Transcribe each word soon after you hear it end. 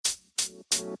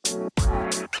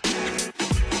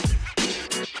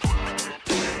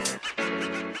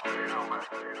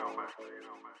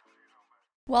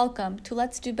Welcome to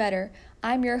Let's Do Better.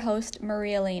 I'm your host,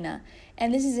 Maria Elena,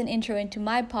 and this is an intro into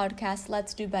my podcast,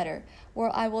 Let's Do Better,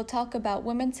 where I will talk about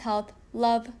women's health,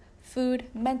 love, food,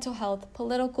 mental health,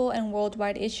 political and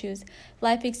worldwide issues,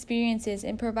 life experiences,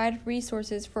 and provide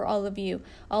resources for all of you,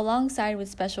 alongside with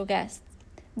special guests.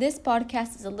 This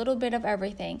podcast is a little bit of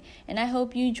everything, and I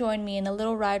hope you join me in a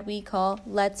little ride we call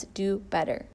Let's Do Better.